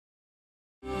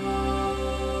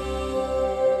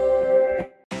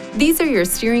These are your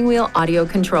steering wheel audio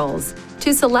controls.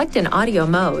 To select an audio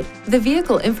mode, the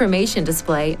vehicle information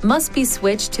display must be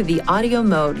switched to the audio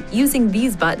mode using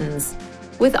these buttons.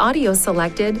 With audio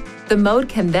selected, the mode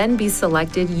can then be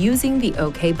selected using the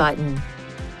OK button.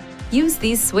 Use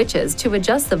these switches to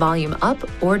adjust the volume up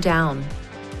or down.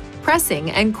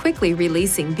 Pressing and quickly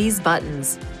releasing these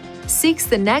buttons seeks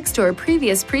the next or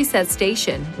previous preset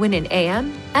station when in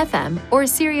AM, FM, or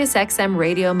Sirius XM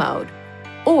radio mode,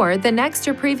 or the next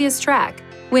or previous track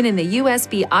when in the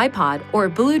USB iPod or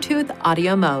Bluetooth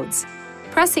audio modes.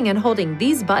 Pressing and holding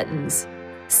these buttons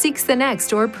seeks the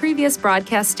next or previous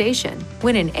broadcast station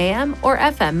when in AM or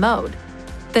FM mode,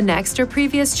 the next or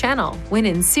previous channel when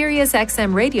in Sirius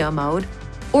XM radio mode,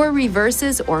 or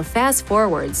reverses or fast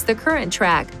forwards the current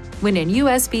track when in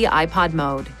USB iPod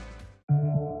mode.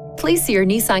 Please see your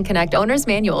Nissan Connect Owner's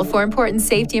Manual for important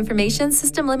safety information,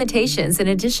 system limitations, and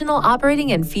additional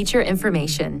operating and feature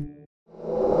information.